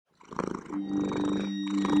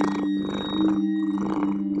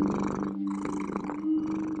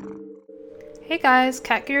Hey guys,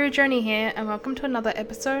 Cat Guru Journey here, and welcome to another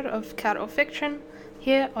episode of Cat or Fiction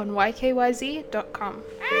here on ykyz.com.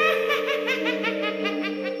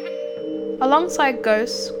 Alongside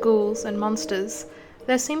ghosts, ghouls, and monsters,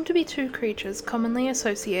 there seem to be two creatures commonly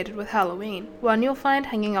associated with Halloween. One you'll find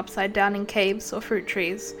hanging upside down in caves or fruit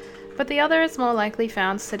trees, but the other is more likely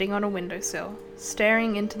found sitting on a windowsill,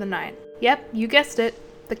 staring into the night. Yep, you guessed it,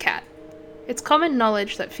 the cat. It's common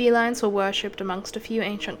knowledge that felines were worshipped amongst a few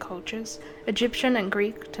ancient cultures, Egyptian and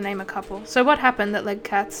Greek to name a couple. So what happened that led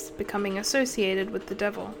cats becoming associated with the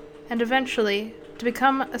devil, and eventually to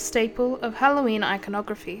become a staple of Halloween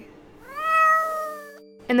iconography?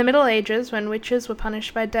 In the Middle Ages, when witches were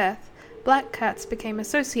punished by death, black cats became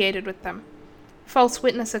associated with them. False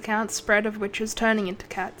witness accounts spread of witches turning into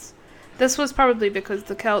cats. This was probably because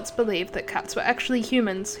the Celts believed that cats were actually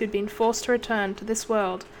humans who'd been forced to return to this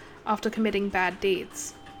world after committing bad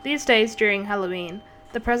deeds. These days during Halloween,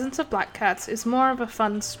 the presence of black cats is more of a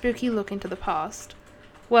fun, spooky look into the past.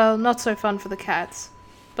 Well, not so fun for the cats.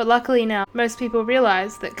 But luckily now, most people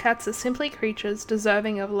realize that cats are simply creatures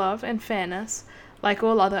deserving of love and fairness, like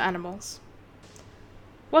all other animals.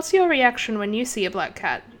 What's your reaction when you see a black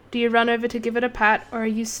cat? Do you run over to give it a pat, or are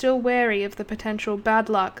you still wary of the potential bad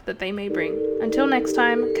luck that they may bring? Until next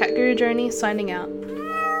time, Cat Guru Journey signing out.